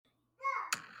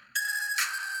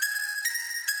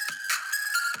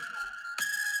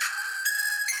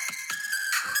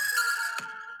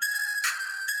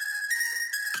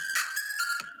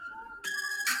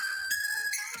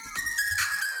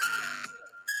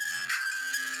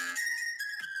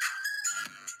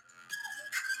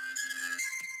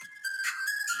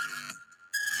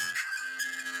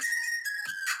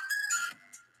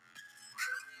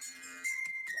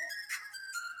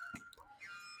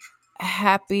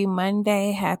Happy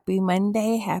Monday, happy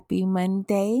Monday, happy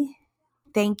Monday.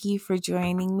 Thank you for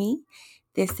joining me.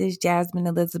 This is Jasmine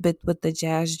Elizabeth with the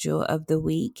Jazz Jewel of the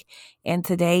Week. And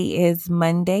today is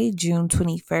Monday, June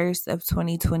 21st of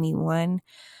 2021.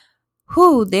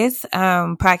 This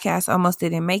podcast almost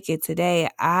didn't make it today.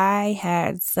 I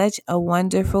had such a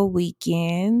wonderful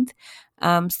weekend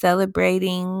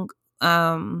celebrating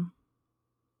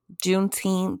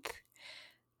Juneteenth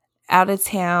out of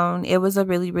town. It was a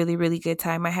really, really, really good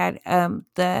time. I had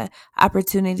the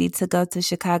opportunity to go to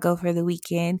Chicago for the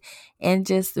weekend and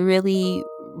just really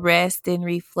rest and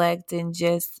reflect and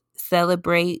just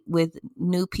celebrate with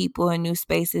new people and new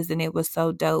spaces. And it was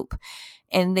so dope.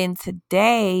 And then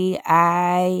today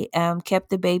I kept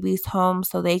the babies home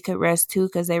so they could rest too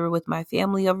because they were with my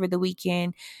family over the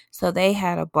weekend. So they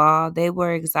had a ball. They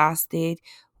were exhausted.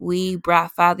 We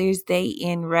brought Father's Day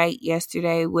in right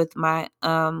yesterday with my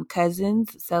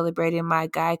cousins, celebrating my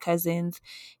guy cousins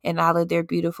and all of their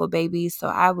beautiful babies. So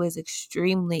I was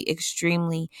extremely,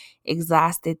 extremely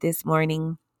exhausted this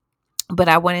morning. But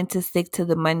I wanted to stick to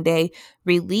the Monday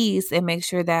release and make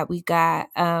sure that we got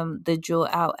the jewel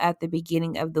out at the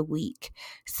beginning of the week.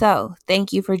 So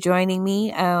thank you for joining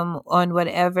me on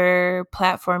whatever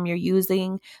platform you're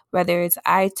using, whether it's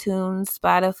iTunes,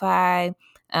 Spotify,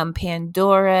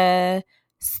 Pandora,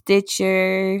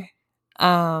 Stitcher,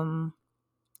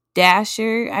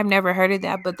 Dasher. I've never heard of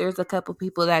that, but there's a couple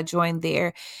people that joined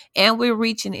there. And we're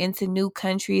reaching into new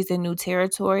countries and new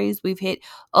territories. We've hit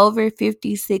over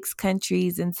 56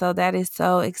 countries. And so that is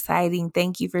so exciting.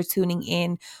 Thank you for tuning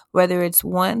in, whether it's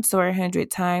once or 100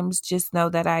 times. Just know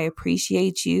that I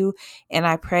appreciate you. And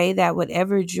I pray that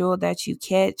whatever jewel that you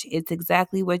catch, it's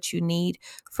exactly what you need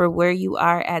for where you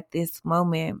are at this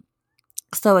moment.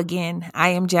 So again, I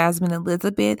am Jasmine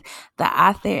Elizabeth, the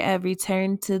author of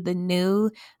Return to the New,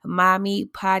 mommy,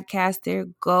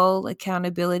 podcaster, goal,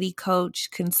 accountability coach,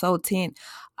 consultant,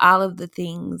 all of the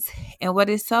things. And what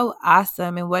is so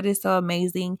awesome and what is so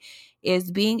amazing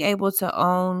is being able to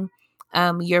own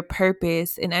your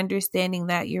purpose and understanding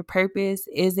that your purpose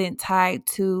isn't tied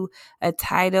to a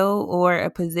title or a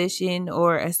position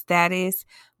or a status,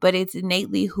 but it's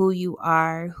innately who you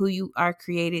are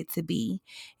created to be.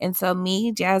 And so,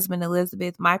 me, Jasmine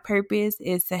Elizabeth, my purpose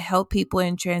is to help people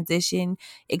in transition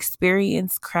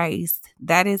experience Christ.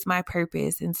 That is my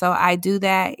purpose. And so, I do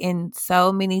that in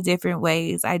so many different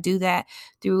ways. I do that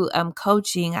through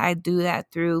coaching, I do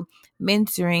that through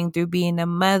mentoring, through being a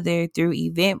mother, through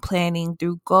event planning,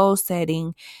 through goal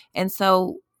setting. And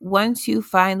so, once you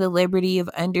find the liberty of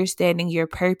understanding your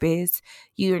purpose,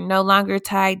 you're no longer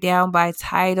tied down by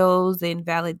titles and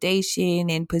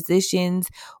validation and positions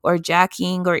or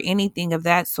jockeying or anything of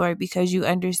that sort, because you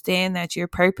understand that your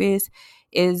purpose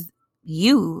is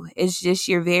you. It's just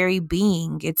your very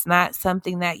being. It's not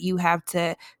something that you have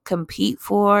to compete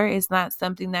for. It's not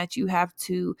something that you have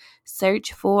to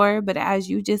search for. But as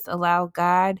you just allow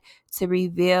God to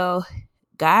reveal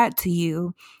God to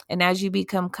you, and as you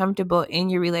become comfortable in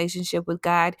your relationship with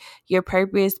God, your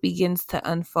purpose begins to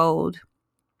unfold.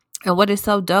 And what is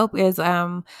so dope is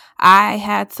I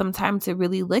had some time to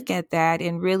really look at that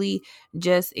and really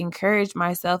just encourage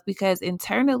myself, because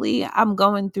internally I'm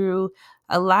going through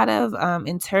a lot of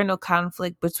internal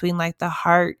conflict between like the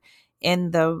heart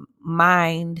and the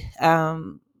mind.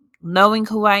 Knowing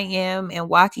who I am and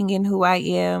walking in who I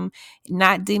am,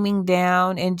 not dimming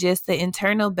down, and just the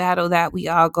internal battle that we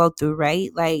all go through,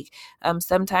 right? Like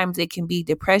sometimes it can be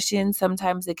depression,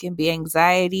 sometimes it can be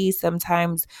anxiety,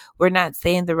 sometimes we're not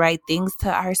saying the right things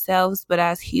to ourselves. But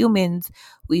as humans,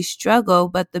 we struggle.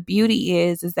 But the beauty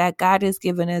is that God has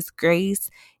given us grace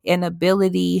and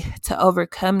ability to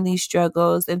overcome these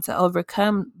struggles and to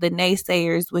overcome the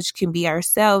naysayers, which can be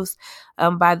ourselves,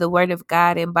 by the word of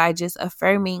God and by just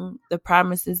affirming the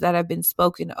promises that have been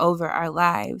spoken over our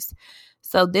lives.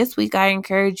 So this week, I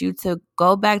encourage you to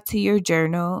go back to your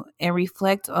journal and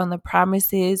reflect on the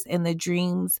promises and the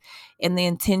dreams and the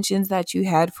intentions that you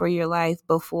had for your life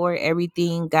before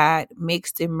everything got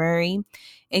mixed and murky.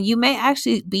 And you may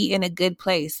actually be in a good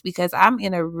place, because I'm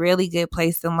in a really good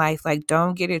place in life. Like,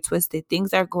 don't get it twisted.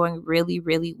 Things are going really,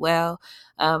 really well.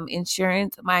 My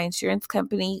insurance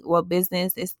company,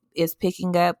 business is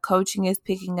picking up. Coaching is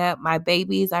picking up. My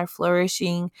babies are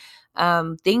flourishing.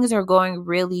 Things are going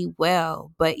really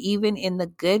well. But even in the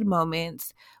good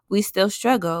moments, we still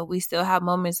struggle. We still have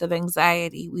moments of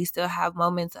anxiety. We still have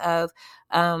moments of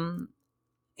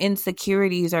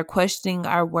insecurities, or questioning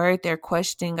our worth, or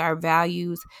questioning our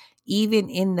values, even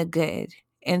in the good.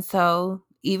 And so,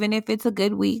 even if it's a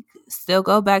good week, still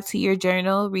go back to your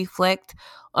journal, reflect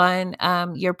on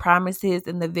your promises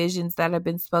and the visions that have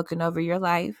been spoken over your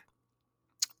life.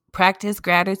 practice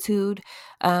gratitude.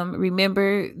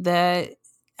 Remember the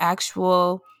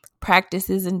actual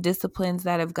practices and disciplines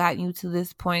that have gotten you to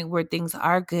this point where things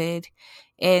are good.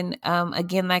 And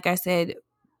again, like I said,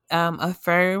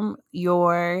 affirm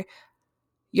your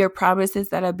promises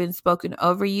that have been spoken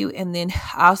over you, and then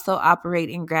also operate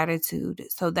in gratitude.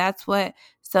 So that's what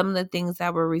some of the things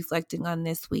that we're reflecting on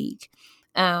this week.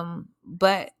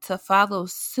 But to follow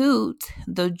suit,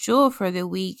 the jewel for the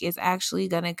week is actually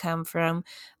going to come from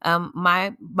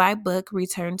my book,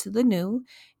 Return to the New,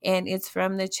 and it's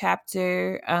from the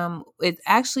chapter. It's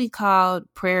actually called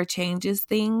Prayer Changes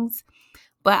Things,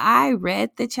 but I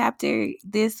read the chapter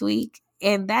this week,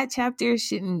 and that chapter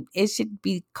should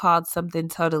be called something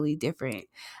totally different.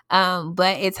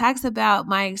 But it talks about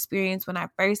my experience when I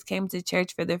first came to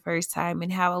church for the first time,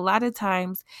 and how a lot of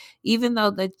times, even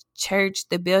though the church,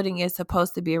 the building is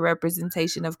supposed to be a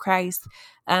representation of Christ,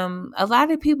 a lot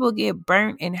of people get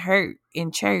burnt and hurt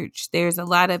in church. There's a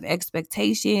lot of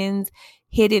expectations,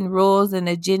 hidden rules and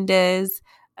agendas.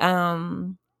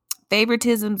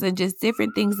 Favoritisms and just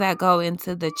different things that go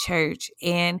into the church.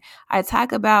 And I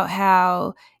talk about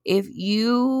how if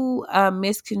you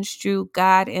misconstrue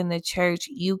God and the church,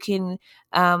 you can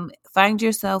find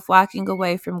yourself walking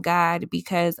away from God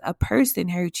because a person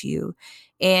hurt you.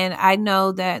 And I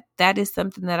know that that is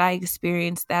something that I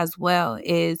experienced as well,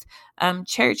 is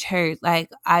church hurt.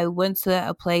 Like, I went to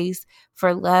a place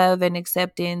for love and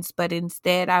acceptance, but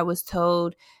instead I was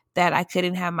told that I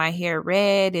couldn't have my hair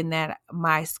red, and that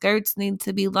my skirts need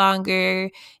to be longer,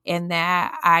 and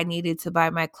that I needed to buy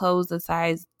my clothes a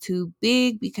size too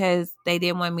big because they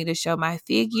didn't want me to show my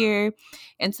figure.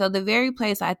 And so the very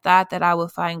place I thought that I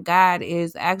would find God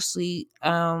is actually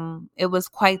it was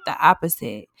quite the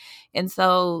opposite. And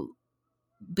so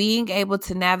being able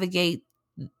to navigate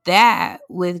that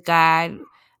with God,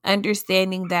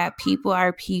 understanding that people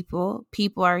are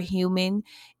human,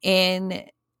 and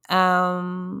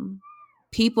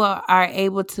people are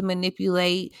able to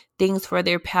manipulate things for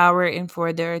their power and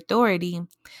for their authority.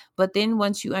 But then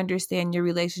once you understand your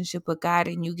relationship with God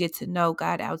and you get to know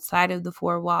God outside of the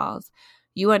four walls,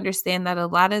 you understand that a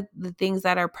lot of the things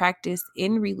that are practiced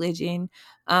in religion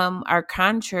are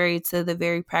contrary to the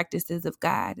very practices of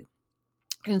God.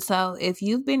 And so, if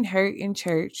you've been hurt in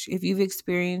church, if you've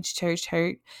experienced church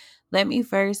hurt, let me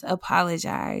first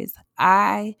apologize.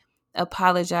 I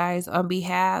apologize on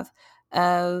behalf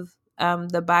of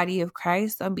the body of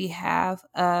Christ, on behalf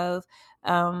of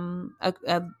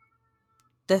the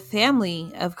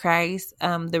family of Christ,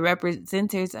 the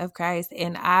representatives of Christ.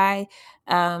 And I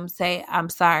say I'm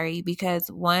sorry because,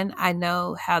 one, I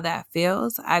know how that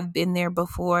feels. I've been there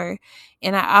before.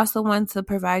 And I also want to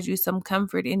provide you some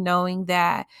comfort in knowing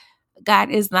that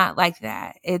God is not like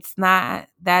that. It's not,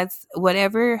 that's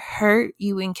whatever hurt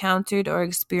you encountered or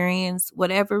experienced,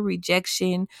 whatever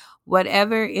rejection,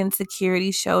 whatever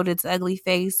insecurity showed its ugly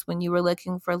face when you were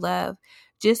looking for love.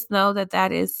 Just know that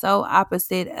that is so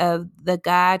opposite of the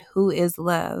God who is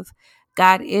love.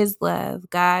 God is love.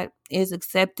 God is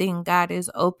accepting. God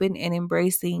is open and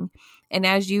embracing. And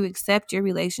as you accept your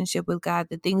relationship with God,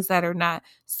 the things that are not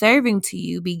serving to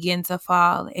you begin to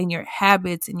fall, and your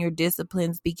habits and your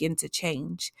disciplines begin to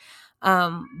change.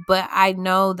 But I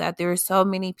know that there are so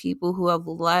many people who have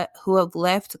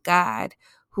left God,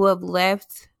 who have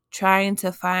left trying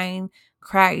to find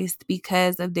Christ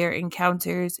because of their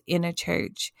encounters in a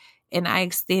church. And I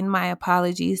extend my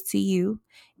apologies to you.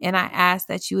 And I ask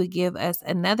that you would give us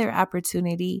another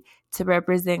opportunity to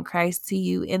represent Christ to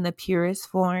you in the purest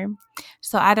form.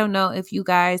 So I don't know if you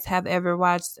guys have ever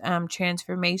watched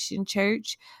Transformation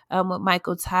Church with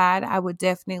Michael Todd. I would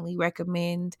definitely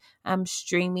recommend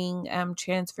streaming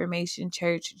Transformation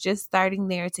Church, just starting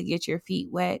there to get your feet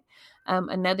wet.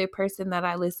 Another person that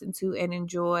I listen to and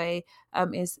enjoy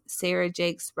is Sarah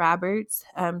Jakes Roberts.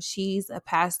 She's a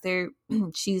pastor.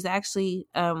 She's actually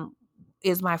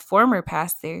is my former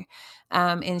pastor.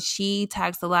 And she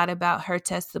talks a lot about her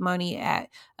testimony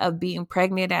of being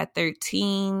pregnant at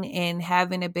 13 and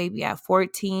having a baby at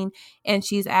 14. And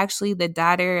she's actually the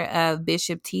daughter of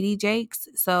Bishop T.D. Jakes.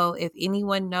 So if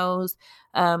anyone knows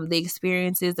the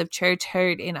experiences of church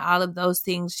hurt and all of those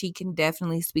things, she can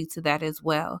definitely speak to that as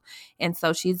well. And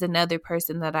so she's another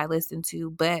person that I listen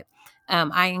to. But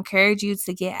I encourage you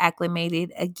to get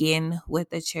acclimated again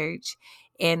with the church,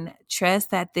 and trust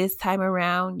that this time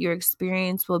around your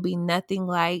experience will be nothing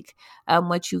like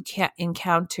what you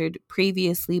encountered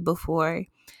previously before,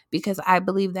 because I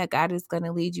believe that God is going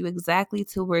to lead you exactly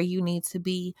to where you need to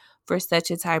be for such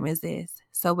a time as this.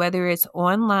 So whether it's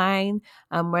online,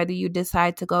 whether you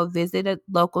decide to go visit a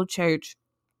local church,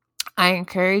 I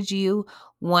encourage you,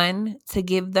 one, to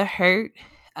give the hurt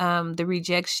the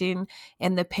rejection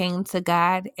and the pain to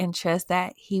God, and trust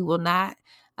that He will not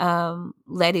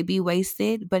let it be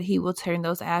wasted, but He will turn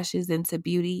those ashes into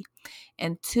beauty.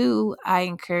 And two, I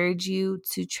encourage you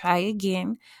to try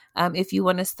again. If you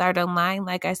want to start online,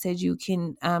 like I said, you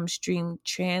can stream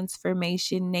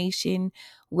Transformation Nation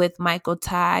with Michael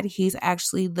Todd. He's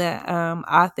actually the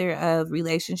author of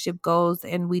Relationship Goals,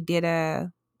 and we did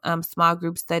a small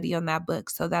group study on that book.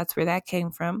 So that's where that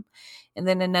came from. And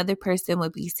then another person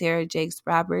would be Sarah Jakes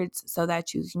Roberts, so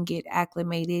that you can get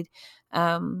acclimated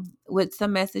with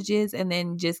some messages and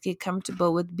then just get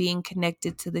comfortable with being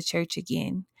connected to the church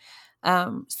again.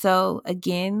 So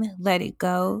again, let it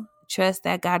go. Trust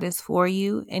that God is for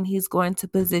you and He's going to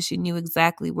position you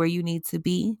exactly where you need to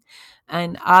be.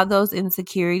 And all those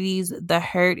insecurities, the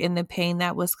hurt and the pain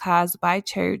that was caused by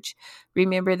church,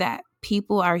 remember that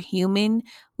people are human.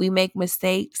 We make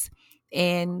mistakes,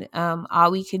 and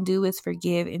all we can do is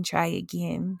forgive and try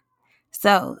again.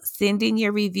 So send in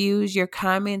your reviews, your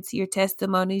comments, your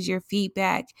testimonies, your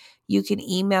feedback. You can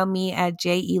email me at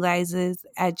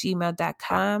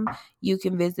jelizas@gmail.com. You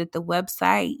can visit the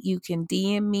website. You can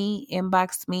DM me,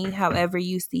 inbox me, however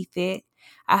you see fit.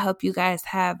 I hope you guys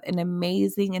have an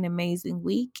amazing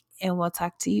week, and we'll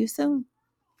talk to you soon.